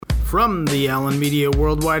From the Allen Media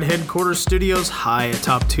Worldwide Headquarters Studios, high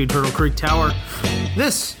atop Two Turtle Creek Tower,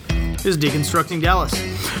 this is Deconstructing Dallas.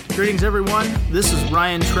 Greetings, everyone. This is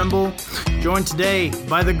Ryan Trimble, joined today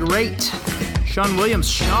by the great Sean Williams.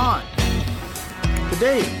 Sean, good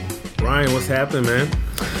day. Ryan, what's happening, man?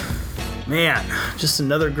 Man, just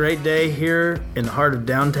another great day here in the heart of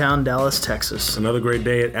downtown Dallas, Texas. Another great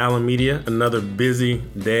day at Allen Media, another busy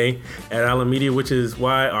day at Allen Media, which is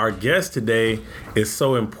why our guest today is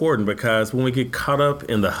so important, because when we get caught up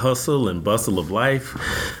in the hustle and bustle of life,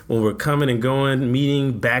 when we're coming and going,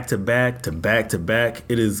 meeting back to back to back to back,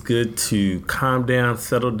 it is good to calm down,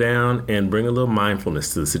 settle down, and bring a little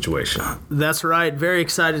mindfulness to the situation. That's right. Very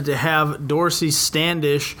excited to have Dorsey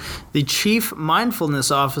Standish, the Chief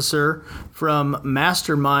Mindfulness Officer from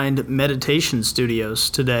Mastermind Meditation Studios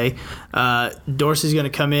today. Dorsey's going to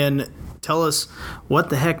come in, tell us what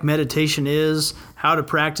the heck meditation is, how to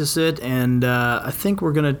practice it, and I think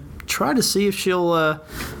we're going to try to see if she'll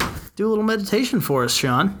do a little meditation for us,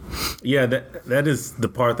 Sean. Yeah, that is the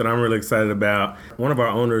part that I'm really excited about. One of our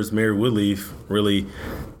owners, Mary Woodleaf, really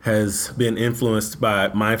has been influenced by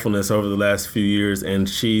mindfulness over the last few years, and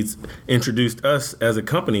she's introduced us as a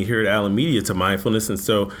company here at Allen Media to mindfulness. And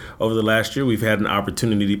so over the last year, we've had an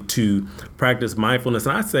opportunity to practice mindfulness.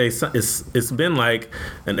 And I'd say it's been like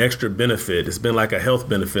an extra benefit. It's been like a health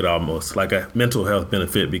benefit, almost like a mental health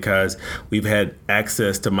benefit, because we've had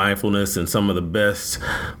access to mindfulness and some of the best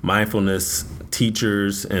mindfulness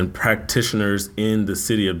teachers and practitioners in the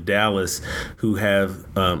city of Dallas who have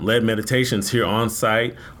led meditations here on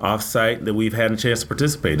site, off site, that we've had a chance to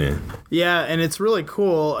participate in. Yeah, and it's really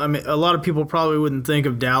cool. I mean, a lot of people probably wouldn't think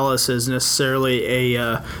of Dallas as necessarily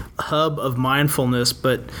a hub of mindfulness,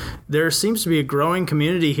 but there seems to be a growing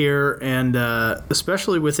community here, and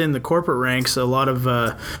especially within the corporate ranks, a lot of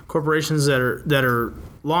corporations that are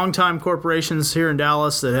longtime corporations here in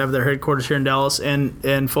Dallas that have their headquarters here in Dallas,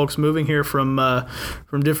 and folks moving here from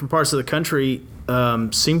different parts of the country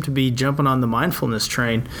seem to be jumping on the mindfulness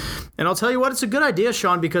train. And I'll tell you what, it's a good idea,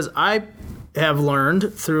 Sean, because I have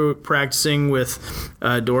learned through practicing with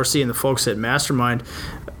Dorsey and the folks at Mastermind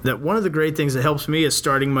that one of the great things that helps me is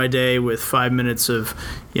starting my day with 5 minutes of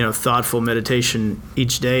thoughtful meditation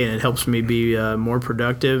each day, and it helps me be more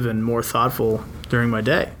productive and more thoughtful during my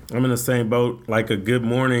day. I'm in the same boat. Like a good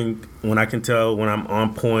morning, when I can tell when I'm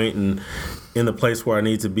on point and in the place where I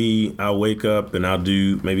need to be, I'll wake up and I'll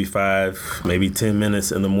do maybe 5, maybe 10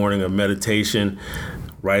 minutes in the morning of meditation,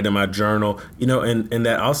 write in my journal, and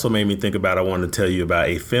that also made me think about, I wanted to tell you about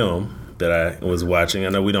a film that I was watching. I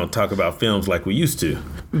know we don't talk about films like we used to.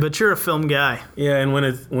 But you're a film guy. Yeah, and when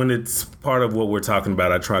it's part of what we're talking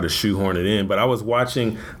about, I try to shoehorn it in. But I was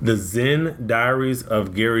watching The Zen Diaries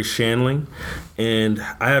of Gary Shandling, and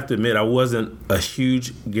I have to admit, I wasn't a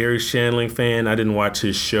huge Gary Shandling fan. I didn't watch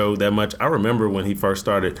his show that much. I remember when he first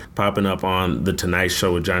started popping up on The Tonight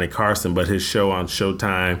Show with Johnny Carson, but his show on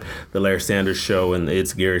Showtime, The Larry Sanders Show, and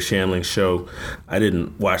It's Gary Shandling Show, I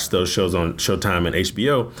didn't watch those shows on Showtime and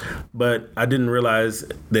HBO. But I didn't realize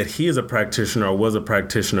that he is a practitioner, or was a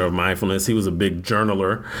practitioner of mindfulness. He was a big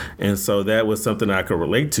journaler, and so that was something I could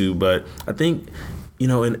relate to. But I think,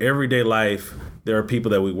 in everyday life, there are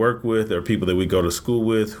people that we work with, there are people that we go to school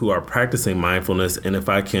with who are practicing mindfulness. And if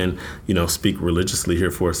I can, speak religiously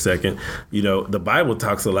here for a second, the Bible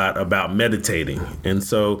talks a lot about meditating. And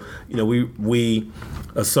so, we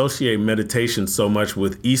associate meditation so much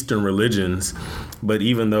with Eastern religions, but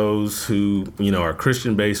even those who, are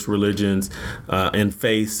Christian-based religions and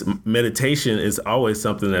faiths, meditation is always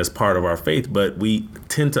something that's part of our faith, but we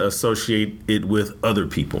tend to associate it with other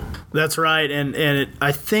people. That's right. And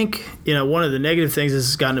I think, one of the negative things is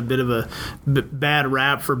it's gotten a bit of a bad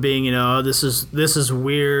rap for being, this is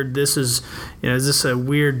weird. This is, is this a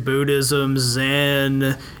weird Buddhism,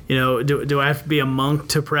 Zen? Do I have to be a monk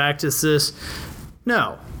to practice this?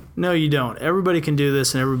 No, you don't. Everybody can do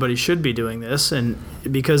this, and everybody should be doing this, and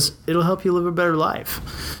because it'll help you live a better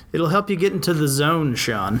life. It'll help you get into the zone,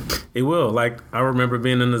 Sean. It will. Like, I remember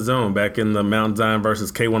being in the zone back in the Mount Zion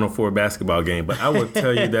versus K104 basketball game, but I will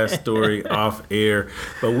tell you that story off air.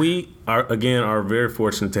 But we are very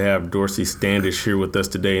fortunate to have Dorsey Standish here with us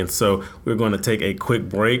today, and so we're going to take a quick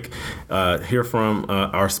break, hear from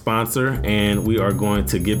our sponsor, and we are going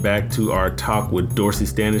to get back to our talk with Dorsey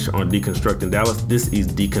Standish on Deconstructing Dallas. This is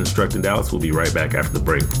Deconstructing Dallas. We'll be right back after the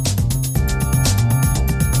break.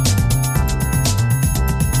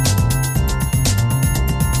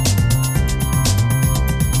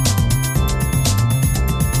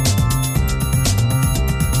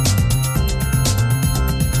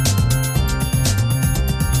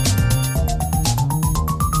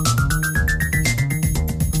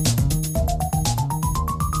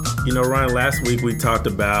 You know, Ryan, last week we talked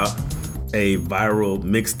about a viral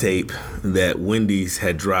mixtape that Wendy's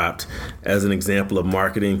had dropped as an example of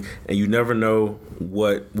marketing, and you never know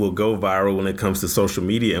what will go viral when it comes to social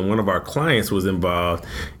media. And one of our clients was involved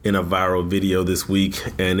in a viral video this week,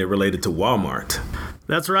 and it related to Walmart.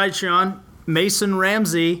 That's right, Sean. Mason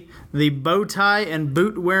Ramsey, the bow tie and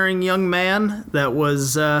boot wearing young man that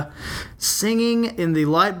was singing in the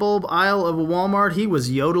light bulb aisle of a Walmart, he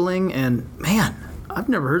was yodeling, and man, I've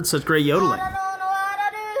never heard such great yodeling.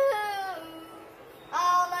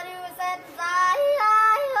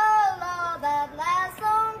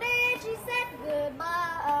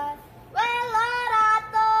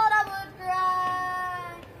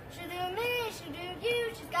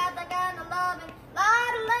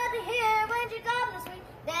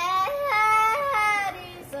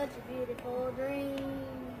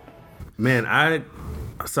 Man, I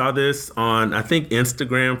saw this on, I think,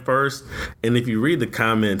 Instagram first. And if you read the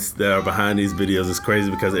comments that are behind these videos, it's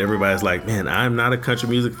crazy because everybody's like, man, I'm not a country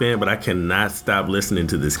music fan, but I cannot stop listening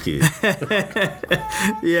to this kid.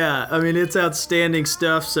 Yeah, I mean, it's outstanding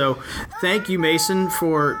stuff. So thank you, Mason,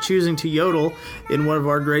 for choosing to yodel in one of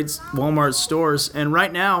our great Walmart stores. And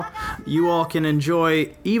right now, you all can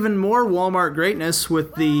enjoy even more Walmart greatness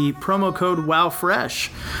with the promo code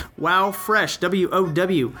WOWFRESH. WOWFRESH,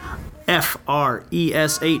 WOWFRESH.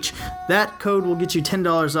 That code will get you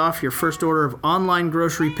 $10 off your first order of online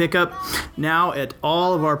grocery pickup now at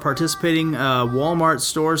all of our participating Walmart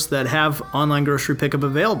stores that have online grocery pickup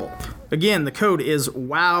available. Again, the code is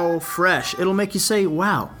WOWFRESH. It'll make you say,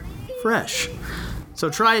 wow, fresh. So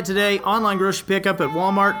try it today, online grocery pickup at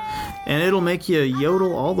Walmart, and it'll make you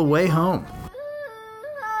yodel all the way home.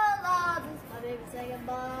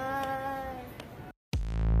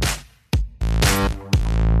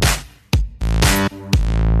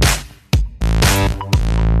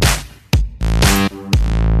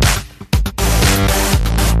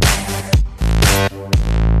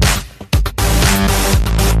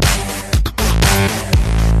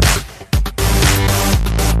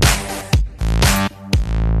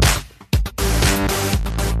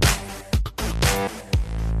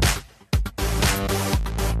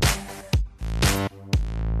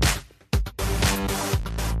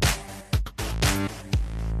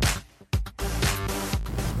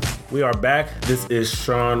 We are back. This is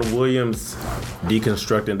Sean Williams,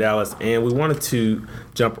 Deconstructing Dallas, and we wanted to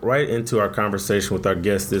jump right into our conversation with our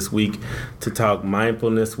guest this week to talk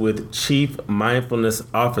mindfulness with Chief Mindfulness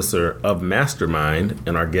Officer of Mastermind,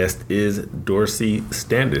 and our guest is Dorsey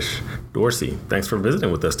Standish. Dorsey, thanks for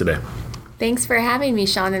visiting with us today. Thanks for having me,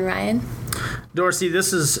 Sean and Ryan. Dorsey,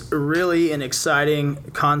 this is really an exciting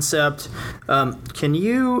concept. Can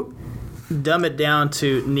you dumb it down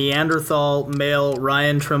to Neanderthal male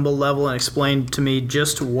Ryan Trimble level and explain to me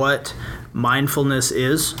just what mindfulness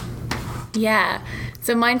is? Yeah.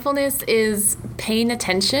 So mindfulness is paying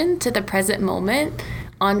attention to the present moment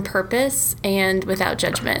on purpose and without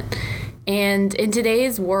judgment. And in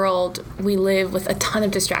today's world, we live with a ton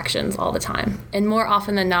of distractions all the time. And more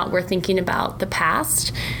often than not, we're thinking about the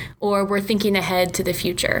past or we're thinking ahead to the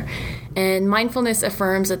future. And mindfulness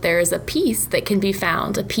affirms that there is a peace that can be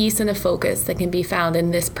found, a peace and a focus that can be found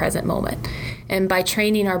in this present moment. And by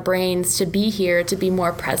training our brains to be here, to be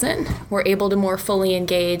more present, we're able to more fully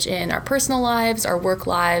engage in our personal lives, our work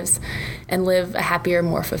lives, and live a happier,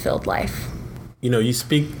 more fulfilled life. You know, you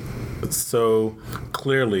speak so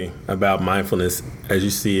clearly about mindfulness as you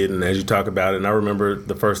see it and as you talk about it. And I remember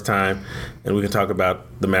the first time, and we can talk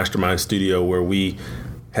about the Mastermind Studio where we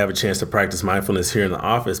have a chance to practice mindfulness here in the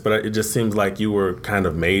office, but it just seems like you were kind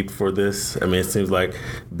of made for this. I mean, it seems like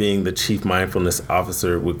being the Chief Mindfulness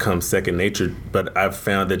Officer would come second nature, but I've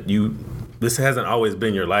found that this hasn't always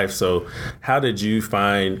been your life. So how did you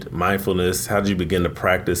find mindfulness? How did you begin to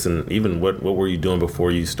practice? And even what were you doing before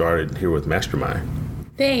you started here with Mastermind?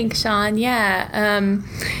 Thanks, Sean. Yeah.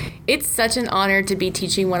 It's such an honor to be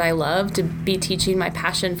teaching what I love, to be teaching my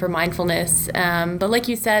passion for mindfulness. But like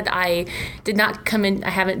you said, I did not come in,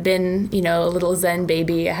 I haven't been, a little Zen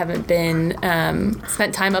baby. I haven't been,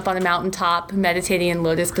 spent time up on a mountaintop meditating in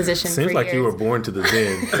lotus position for years. Seems like you were born to the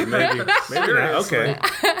Zen. maybe not. Okay.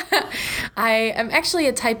 I am actually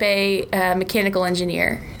a type A mechanical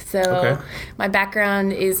engineer. So my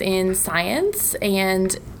background is in science,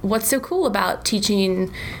 and what's so cool about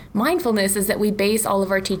teaching mindfulness is that we base all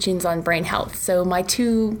of our teachings on brain health. So my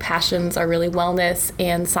two passions are really wellness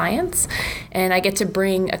and science, and I get to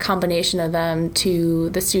bring a combination of them to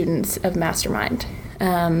the students of Mastermind.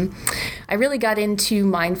 I really got into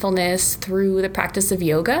mindfulness through the practice of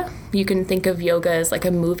yoga. You can think of yoga as like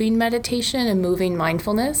a moving meditation, a moving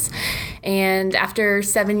mindfulness. And after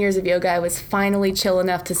 7 years of yoga, I was finally chill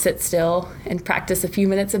enough to sit still and practice a few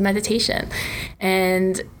minutes of meditation.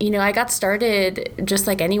 And, I got started just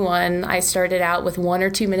like anyone. I started out with 1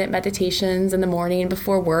 or 2 minute meditations in the morning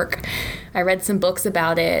before work. I read some books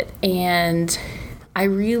about it, and I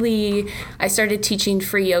started teaching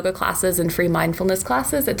free yoga classes and free mindfulness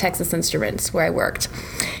classes at Texas Instruments, where I worked.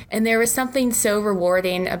 And there was something so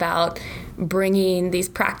rewarding about bringing these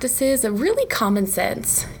practices of really common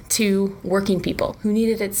sense to working people who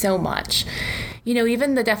needed it so much.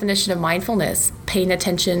 Even the definition of mindfulness, paying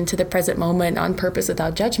attention to the present moment on purpose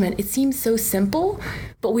without judgment, it seems so simple,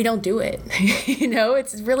 but we don't do it.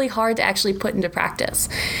 It's really hard to actually put into practice.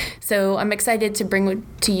 So I'm excited to bring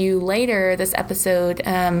to you later this episode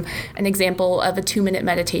an example of a 2-minute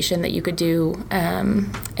meditation that you could do,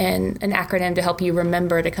 and an acronym to help you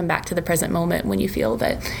remember to come back to the present moment when you feel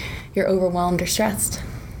that you're overwhelmed or stressed.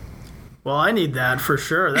 Well, I need that for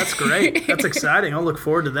sure. That's great. That's exciting. I'll look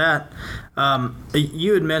forward to that.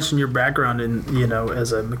 You had mentioned your background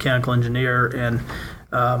as a mechanical engineer, and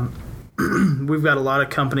we've got a lot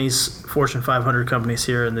of companies, Fortune 500 companies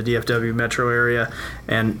here in the DFW metro area,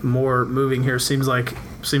 and more moving here. Seems like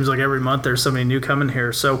every month there's somebody new coming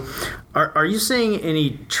here. So are you seeing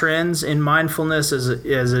any trends in mindfulness as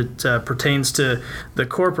it pertains to the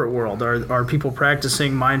corporate world? Are people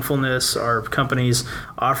practicing mindfulness? Are companies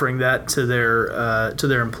offering that to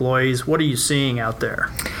their employees? What are you seeing out there?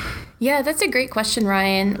 Yeah, that's a great question,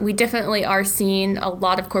 Ryan. We definitely are seeing a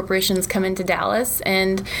lot of corporations come into Dallas,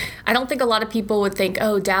 and I don't think a lot of people would think,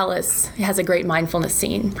 oh, Dallas has a great mindfulness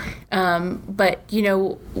scene. But,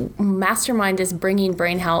 Mastermind is bringing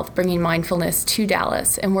brain health, bringing mindfulness to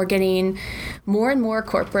Dallas, and we're getting more and more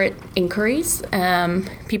corporate inquiries.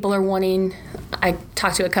 People are wanting... I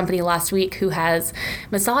talked to a company last week who has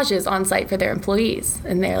massages on site for their employees.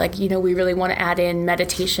 And they're like, we really want to add in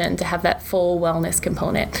meditation to have that full wellness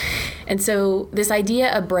component. And so this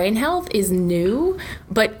idea of brain health is new,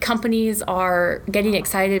 but companies are getting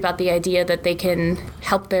excited about the idea that they can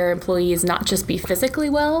help their employees not just be physically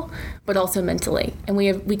well, but also mentally. And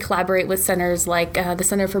we collaborate with centers like the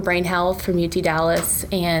Center for Brain Health from UT Dallas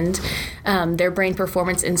and their Brain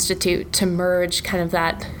Performance Institute to merge kind of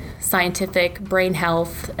that scientific brain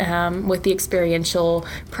health with the experiential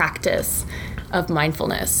practice of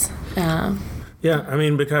mindfulness.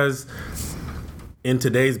 Because in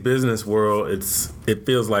today's business world, it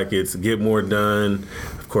feels like it's get more done.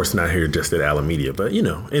 Of course, not here just at Alameda, but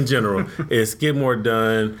in general, it's get more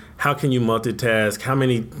done. How can you multitask? How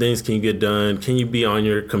many things can you get done? Can you be on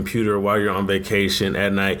your computer while you're on vacation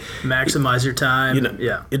at night? Maximize your time.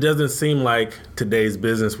 It doesn't seem like today's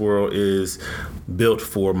business world is built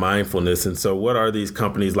for mindfulness. And so what are these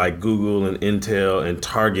companies like Google and Intel and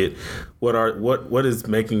Target? What is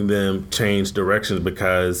making them change directions?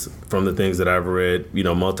 Because from the things that I've read,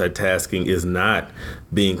 multitasking is not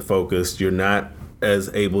being focused. You're not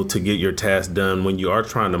as able to get your task done when you are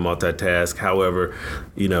trying to multitask. However,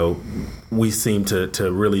 we seem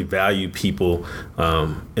to really value people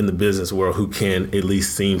in the business world who can at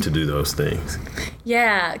least seem to do those things.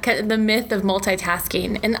 Yeah, the myth of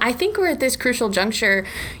multitasking. And I think we're at this crucial juncture.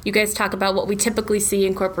 You guys talk about what we typically see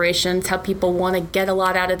in corporations, how people want to get a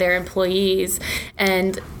lot out of their employees.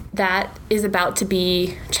 And that is about to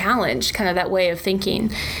be challenged, kind of that way of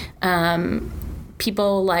thinking.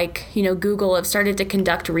 People like, Google have started to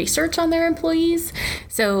conduct research on their employees.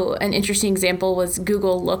 So an interesting example was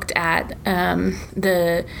Google looked at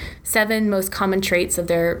the 7 most common traits of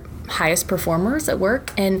their highest performers at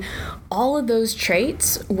work, and all of those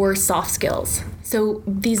traits were soft skills. So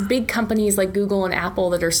these big companies like Google and Apple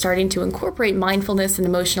that are starting to incorporate mindfulness and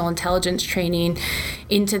emotional intelligence training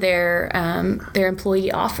into their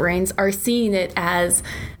employee offerings are seeing it as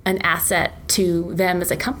an asset to them as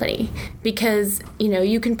a company, because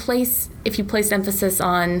you can if you place emphasis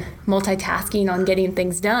on multitasking, on getting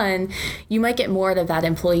things done, you might get more out of that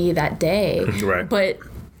employee that day. Right. But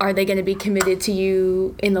are they going to be committed to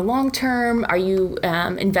you in the long term? Are you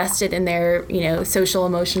invested in their social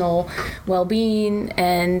emotional well-being?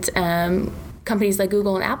 And companies like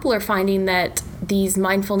Google and Apple are finding that these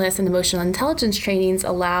mindfulness and emotional intelligence trainings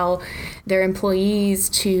allow their employees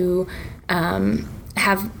to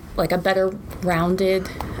have like a better rounded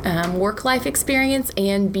work-life experience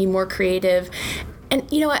and be more creative. And,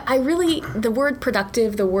 I really, the word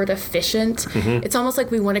productive, the word efficient, it's almost like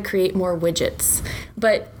we want to create more widgets.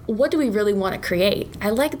 But what do we really want to create? I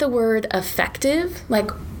like the word effective. Like,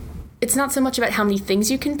 it's not so much about how many things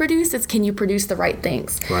you can produce, it's can you produce the right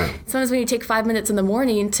things. Right. Sometimes when you take 5 minutes in the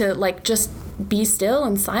morning to like just be still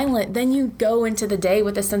and silent, then you go into the day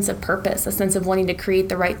with a sense of purpose, a sense of wanting to create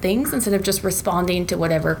the right things instead of just responding to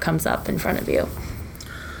whatever comes up in front of you.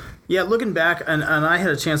 Yeah, looking back, and I had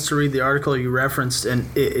a chance to read the article you referenced, and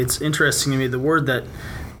it's interesting to me. The word that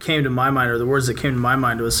came to my mind, or the words that came to my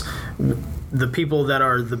mind, was the people that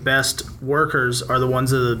are the best workers are the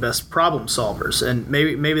ones that are the best problem solvers. And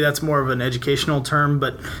maybe that's more of an educational term,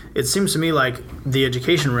 but it seems to me like the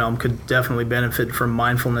education realm could definitely benefit from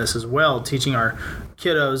mindfulness as well, teaching our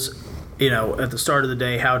kiddos, at the start of the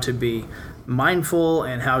day how to be mindful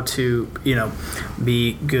and how to,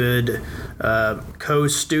 be good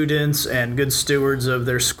co-students and good stewards of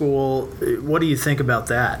their school. What do you think about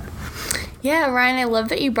that? Yeah, Ryan, I love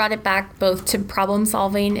that you brought it back both to problem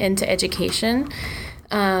solving and to education.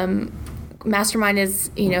 Mastermind has,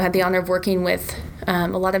 had the honor of working with a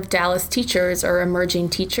lot of Dallas teachers or emerging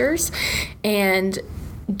teachers, and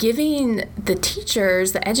giving the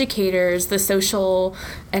teachers, the educators, the social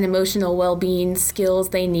and emotional well-being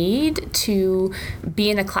skills they need to be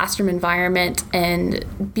in a classroom environment and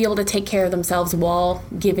be able to take care of themselves while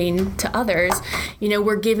giving to others.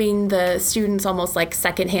 We're giving the students almost like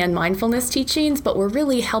secondhand mindfulness teachings, but we're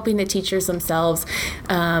really helping the teachers themselves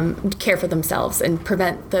care for themselves and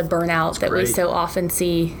prevent the burnout that we so often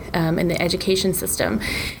see in the education system.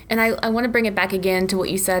 And I want to bring it back again to what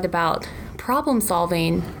you said about problem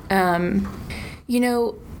solving.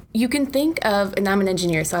 You can think of, and I'm an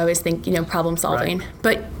engineer, so I always think, problem solving, right.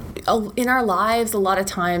 But in our lives, a lot of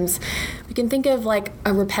times we can think of like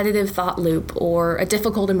a repetitive thought loop or a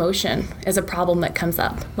difficult emotion as a problem that comes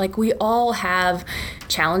up. Like we all have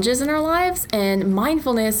challenges in our lives, and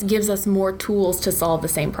mindfulness gives us more tools to solve the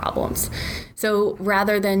same problems. So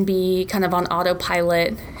rather than be kind of on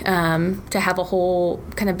autopilot, to have a whole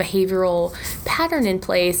kind of behavioral pattern in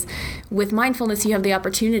place, with mindfulness, you have the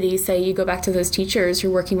opportunity, say you go back to those teachers who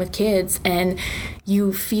are working with kids and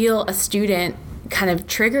you feel a student kind of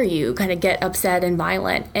trigger you, kind of get upset and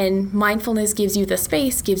violent. And mindfulness gives you the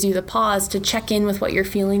space, gives you the pause to check in with what you're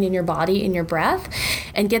feeling in your body, in your breath,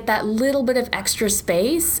 and get that little bit of extra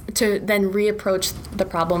space to then reapproach the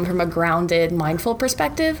problem from a grounded, mindful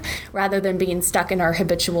perspective, rather than being stuck in our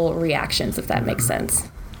habitual reactions, if that makes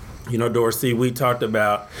sense. Dorsey, we talked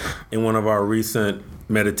about in one of our recent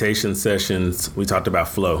meditation sessions, we talked about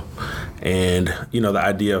flow and, the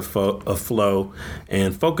idea of flow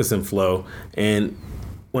and focus and flow. And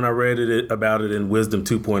when I read about it in Wisdom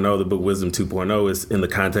 2.0, the book Wisdom 2.0 is in the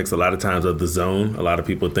context a lot of times of the zone. A lot of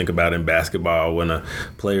people think about in basketball when a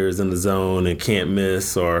player is in the zone and can't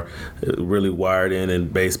miss, or really wired in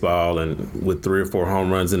baseball and with 3 or 4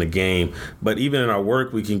 home runs in a game. But even in our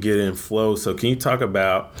work, we can get in flow. So can you talk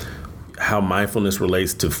about how mindfulness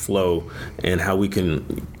relates to flow and how we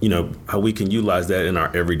can utilize that in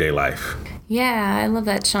our everyday life? Yeah, I love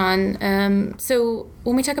that, Sean. So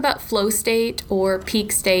when we talk about flow state or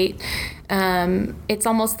peak state, it's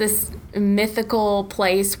almost this mythical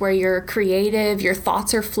place where you're creative, your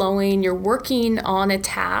thoughts are flowing, you're working on a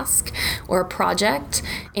task or a project,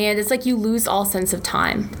 and it's like you lose all sense of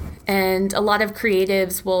time. And a lot of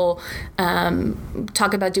creatives will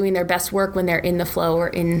talk about doing their best work when they're in the flow or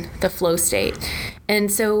in the flow state.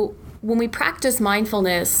 And so when we practice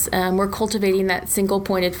mindfulness, we're cultivating that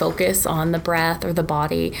single-pointed focus on the breath or the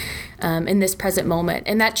body in this present moment.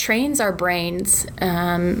 And that trains our brains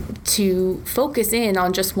to focus in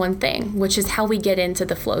on just one thing, which is how we get into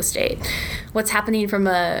the flow state. What's happening from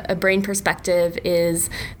a brain perspective is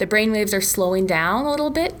the brain waves are slowing down a little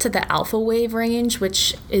bit to the alpha wave range,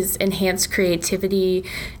 which is enhanced creativity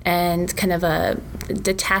and kind of a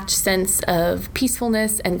detached sense of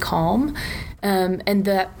peacefulness and calm. And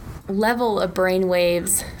the level of brain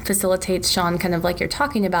waves facilitates, Sean, kind of like you're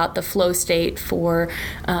talking about, the flow state for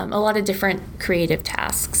a lot of different creative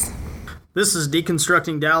tasks. This is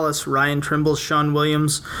Deconstructing Dallas. Ryan Trimble, Sean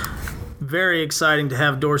Williams. Very exciting to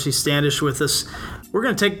have Dorsey Standish with us. We're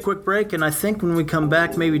going to take a quick break, and I think when we come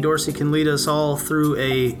back, maybe Dorsey can lead us all through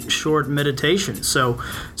a short meditation. So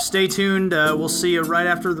stay tuned. We'll see you right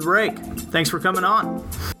after the break. Thanks for coming on.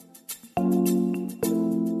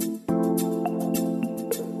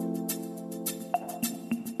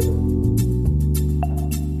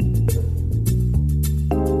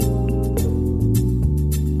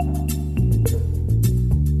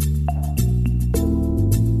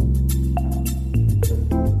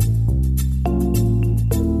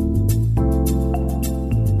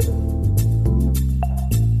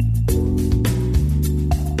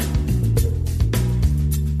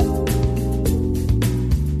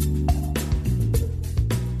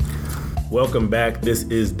 Welcome back. This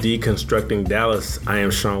is Deconstructing Dallas. I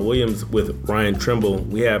am Sean Williams with Ryan Trimble.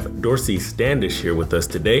 We have Dorsey Standish here with us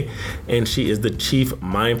today, and she is the Chief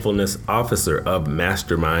Mindfulness Officer of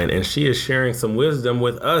Mastermind, and she is sharing some wisdom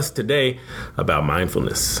with us today about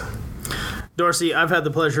mindfulness. Dorsey, I've had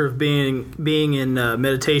the pleasure of being in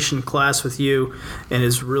meditation class with you, and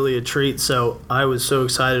it's really a treat. So I was so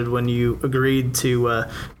excited when you agreed to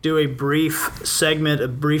do a brief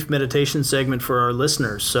meditation segment for our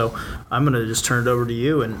listeners. So I'm going to just turn it over to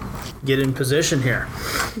you and get in position here.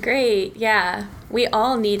 Great. Yeah, we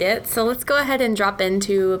all need it. So let's go ahead and drop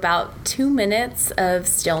into about 2 minutes of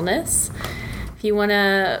stillness. If you want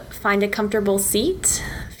to find a comfortable seat,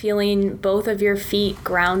 feeling both of your feet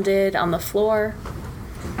grounded on the floor.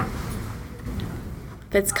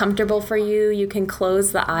 If it's comfortable for you, you can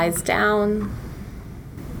close the eyes down.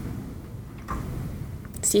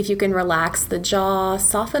 See if you can relax the jaw,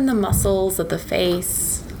 soften the muscles of the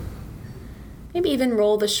face. Maybe even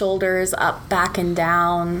roll the shoulders up, back, and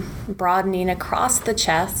down, broadening across the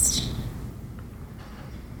chest.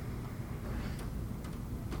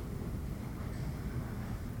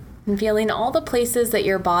 And feeling all the places that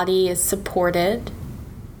your body is supported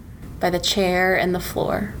by the chair and the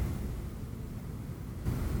floor.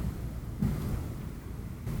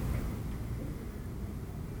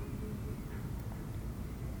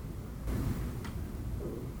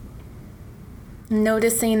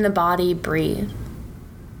 Noticing the body breathe.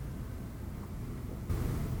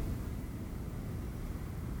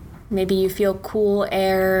 Maybe you feel cool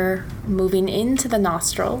air moving into the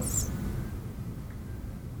nostrils.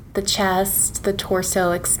 The chest, the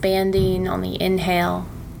torso expanding on the inhale,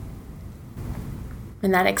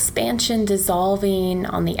 and that expansion dissolving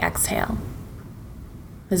on the exhale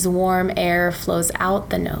as warm air flows out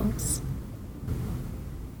the nose.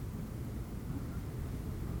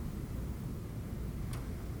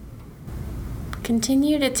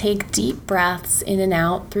 Continue to take deep breaths in and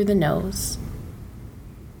out through the nose.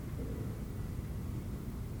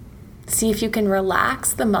 See if you can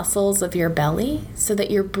relax the muscles of your belly so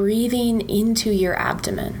that you're breathing into your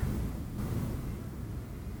abdomen.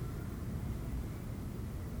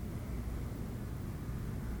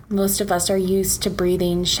 Most of us are used to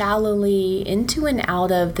breathing shallowly into and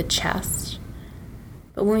out of the chest.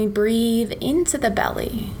 But when we breathe into the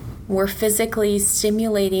belly, we're physically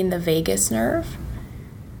stimulating the vagus nerve,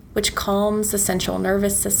 which calms the central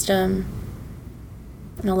nervous system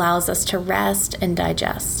and allows us to rest and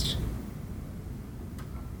digest.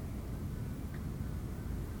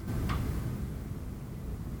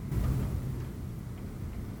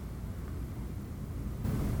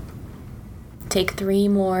 Take 3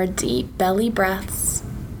 more deep belly breaths.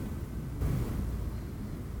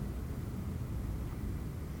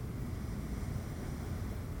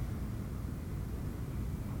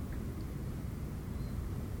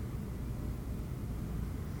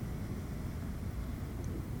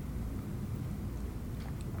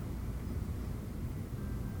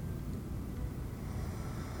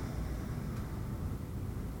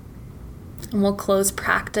 And we'll close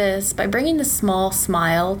practice by bringing a small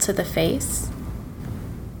smile to the face.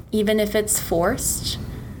 Even if it's forced,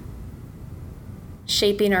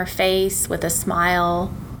 shaping our face with a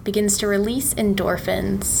smile begins to release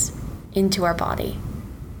endorphins into our body.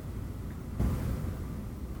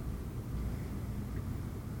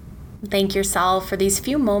 Thank yourself for these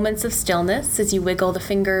few moments of stillness as you wiggle the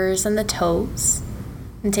fingers and the toes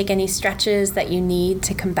and take any stretches that you need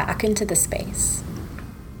to come back into the space.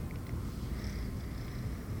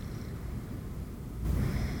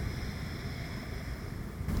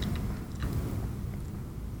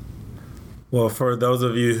 Well, for those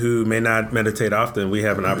of you who may not meditate often, we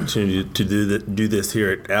have an opportunity to do this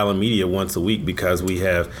here at Allen Media once a week because we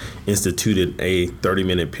have instituted a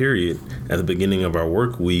 30-minute period at the beginning of our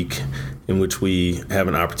work week in which we have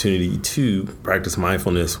an opportunity to practice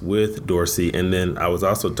mindfulness with Dorsey. And then I was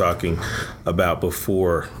also talking about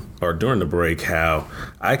before or during the break how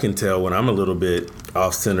I can tell when I'm a little bit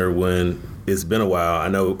off center when it's been a while. I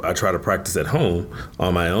know I try to practice at home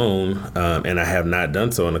on my own, and I have not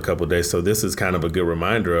done so in a couple of days. So this is kind of a good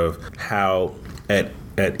reminder of how at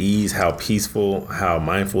ease, how peaceful, how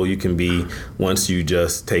mindful you can be once you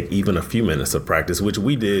just take even a few minutes of practice, which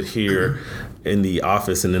we did here in the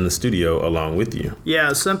office and in the studio along with you.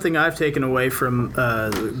 Yeah, something I've taken away from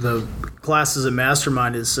the classes at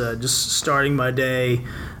Mastermind is just starting my day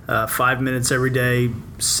 5 minutes every day,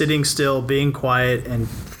 sitting still, being quiet, and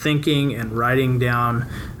thinking and writing down,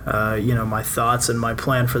 my thoughts and my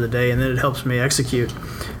plan for the day, and then it helps me execute.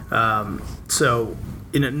 So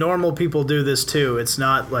normal people do this too. It's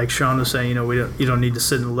not like Sean was saying, you don't need to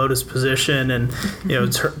sit in the lotus position and,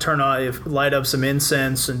 turn on, light up some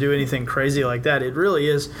incense and do anything crazy like that. It really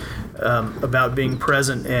is about being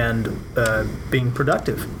present and being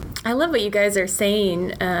productive. I love what you guys are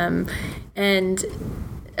saying. And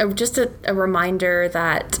just a reminder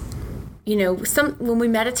that, when we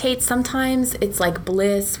meditate, sometimes it's like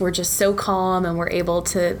bliss. We're just so calm and we're able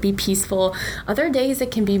to be peaceful. Other days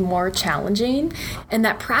it can be more challenging. And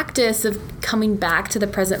that practice of coming back to the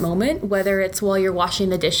present moment, whether it's while you're washing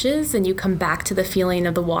the dishes and you come back to the feeling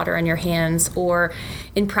of the water on your hands, or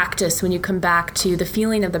in practice when you come back to the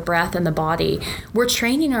feeling of the breath and the body, we're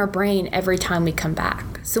training our brain every time we come back.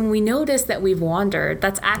 So when we notice that we've wandered,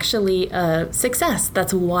 that's actually a success.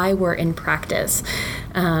 That's why we're in practice.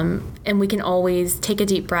 And we can always take a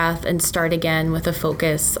deep breath and start again with a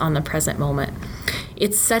focus on the present moment.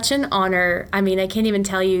 It's such an honor. I mean, I can't even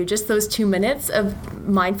tell you, just those 2 minutes of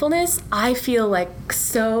mindfulness, I feel like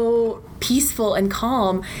so peaceful and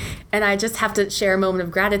calm. And I just have to share a moment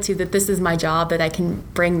of gratitude that this is my job, that I can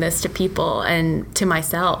bring this to people and to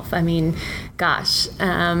myself. I mean, gosh,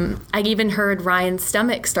 I even heard Ryan's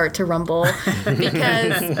stomach start to rumble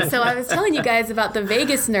because, so I was telling you guys about the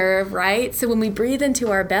vagus nerve, right? So when we breathe into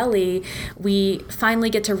our belly, we finally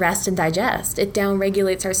get to rest and digest. It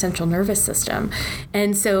downregulates our central nervous system.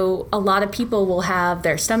 And so a lot of people will have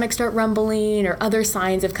their stomach start rumbling or other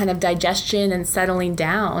signs of kind of digestion and settling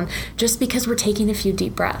down just because we're taking a few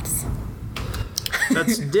deep breaths.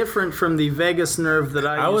 That's different from the vagus nerve that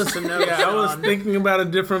I used to know. Yeah, I was thinking about a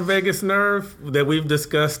different vagus nerve that we've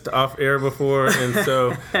discussed off air before, and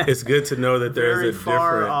so it's good to know that there's a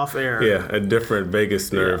different off air. Yeah, a different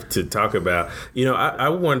vagus nerve to talk about. I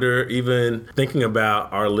wonder, even thinking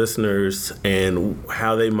about our listeners and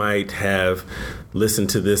how they might have listened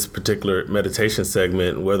to this particular meditation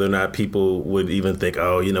segment, whether or not people would even think,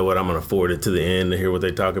 oh, you know what, I'm going to forward it to the end and hear what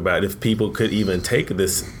they talk about. If people could even take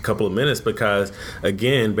this couple of minutes, because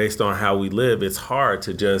again, based on how we live, it's hard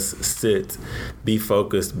to just sit, be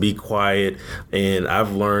focused, be quiet. And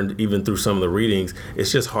I've learned even through some of the readings,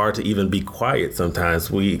 it's just hard to even be quiet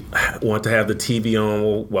sometimes. We want to have the TV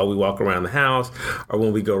on while we walk around the house, or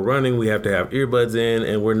when we go running, we have to have earbuds in,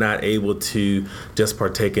 and we're not able to just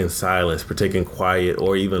partake in silence, partake in quiet,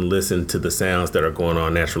 or even listen to the sounds that are going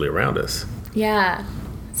on naturally around us. Yeah,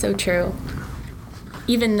 so true.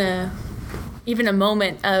 Even a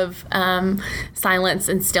moment of silence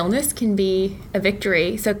and stillness can be a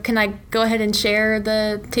victory. So can I go ahead and share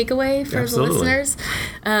the takeaway for Absolutely. the listeners?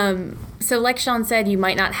 So like Sean said, you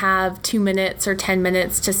might not have 2 minutes or 10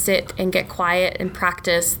 minutes to sit and get quiet and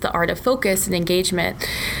practice the art of focus and engagement.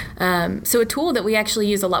 So a tool that we actually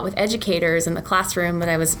use a lot with educators in the classroom that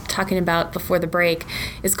I was talking about before the break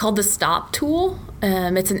is called the STOP tool.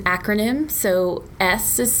 It's an acronym. So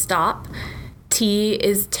S is stop. T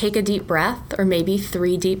is take a deep breath, or maybe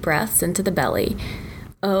 3 deep breaths into the belly.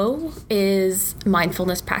 O is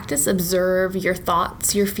mindfulness practice. Observe your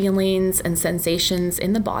thoughts, your feelings, and sensations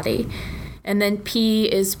in the body. And then P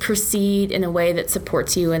is proceed in a way that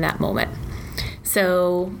supports you in that moment.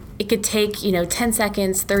 So it could take, 10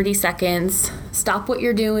 seconds, 30 seconds. Stop what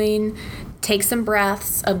you're doing, take some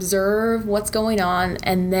breaths, observe what's going on,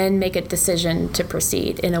 and then make a decision to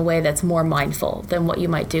proceed in a way that's more mindful than what you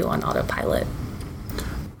might do on autopilot.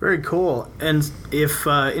 Very cool. And if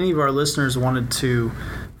any of our listeners wanted to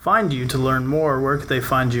find you to learn more, where could they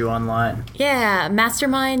find you online? Yeah,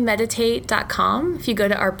 mastermindmeditate.com. If you go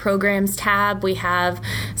to our programs tab, we have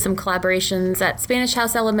some collaborations at Spanish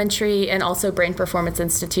House Elementary and also Brain Performance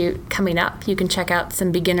Institute coming up. You can check out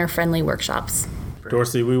some beginner-friendly workshops.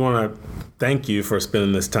 Dorsey, we want to thank you for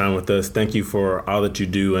spending this time with us. Thank you for all that you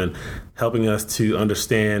do and helping us to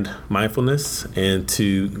understand mindfulness and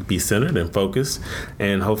to be centered and focused.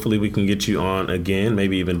 And hopefully we can get you on again,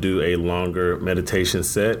 maybe even do a longer meditation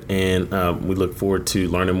set. And we look forward to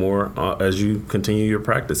learning more as you continue your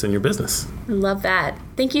practice and your business. Love that.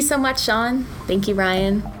 Thank you so much, Sean. Thank you,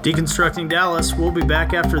 Ryan. Deconstructing Dallas. We'll be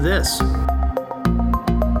back after this.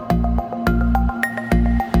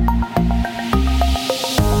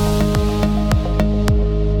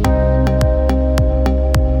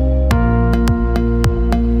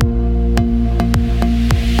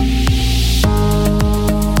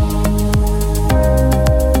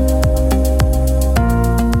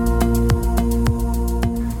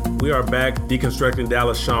 Back, Deconstructing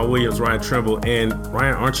Dallas, Sean Williams, Ryan Trimble. And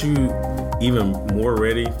Ryan, aren't you even more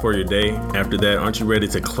ready for your day after that? Aren't you ready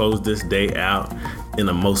to close this day out in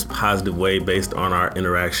the most positive way based on our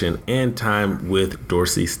interaction and time with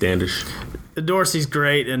Dorsey Standish? Dorsey's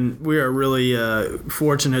great, and we are really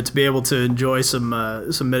fortunate to be able to enjoy some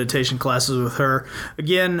meditation classes with her.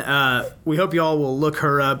 Again, we hope you all will look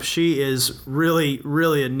her up. She is really,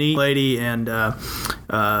 really a neat lady, and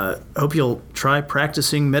hope you'll try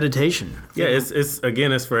practicing meditation. Yeah,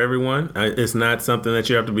 it's for everyone. It's not something that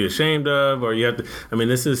you have to be ashamed of, or you have to. I mean,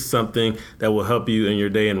 this is something that will help you in your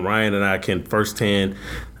day. And Ryan and I can firsthand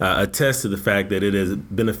attest to the fact that it has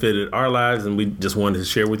benefited our lives, and we just wanted to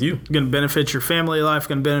share with you. Going to benefit your family life,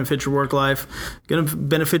 going to benefit your work life, going to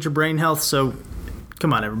benefit your brain health. So,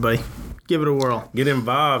 come on, everybody. Give it a whirl. Get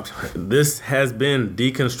involved. This has been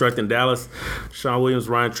Deconstructing Dallas. Sean Williams,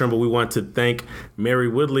 Ryan Trimble. We want to thank Mary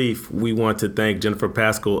Woodleaf. We want to thank Jennifer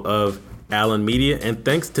Pascal of Allen Media. And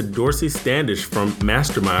thanks to Dorsey Standish from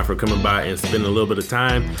Mastermind for coming by and spending a little bit of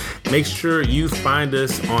time. Make sure you find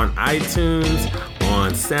us on iTunes,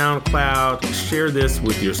 on SoundCloud. Share this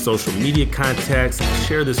with your social media contacts.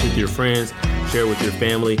 Share this with your friends. Share it with your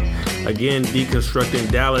family. Again, Deconstructing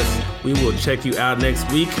Dallas. We will check you out next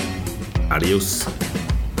week. Adios.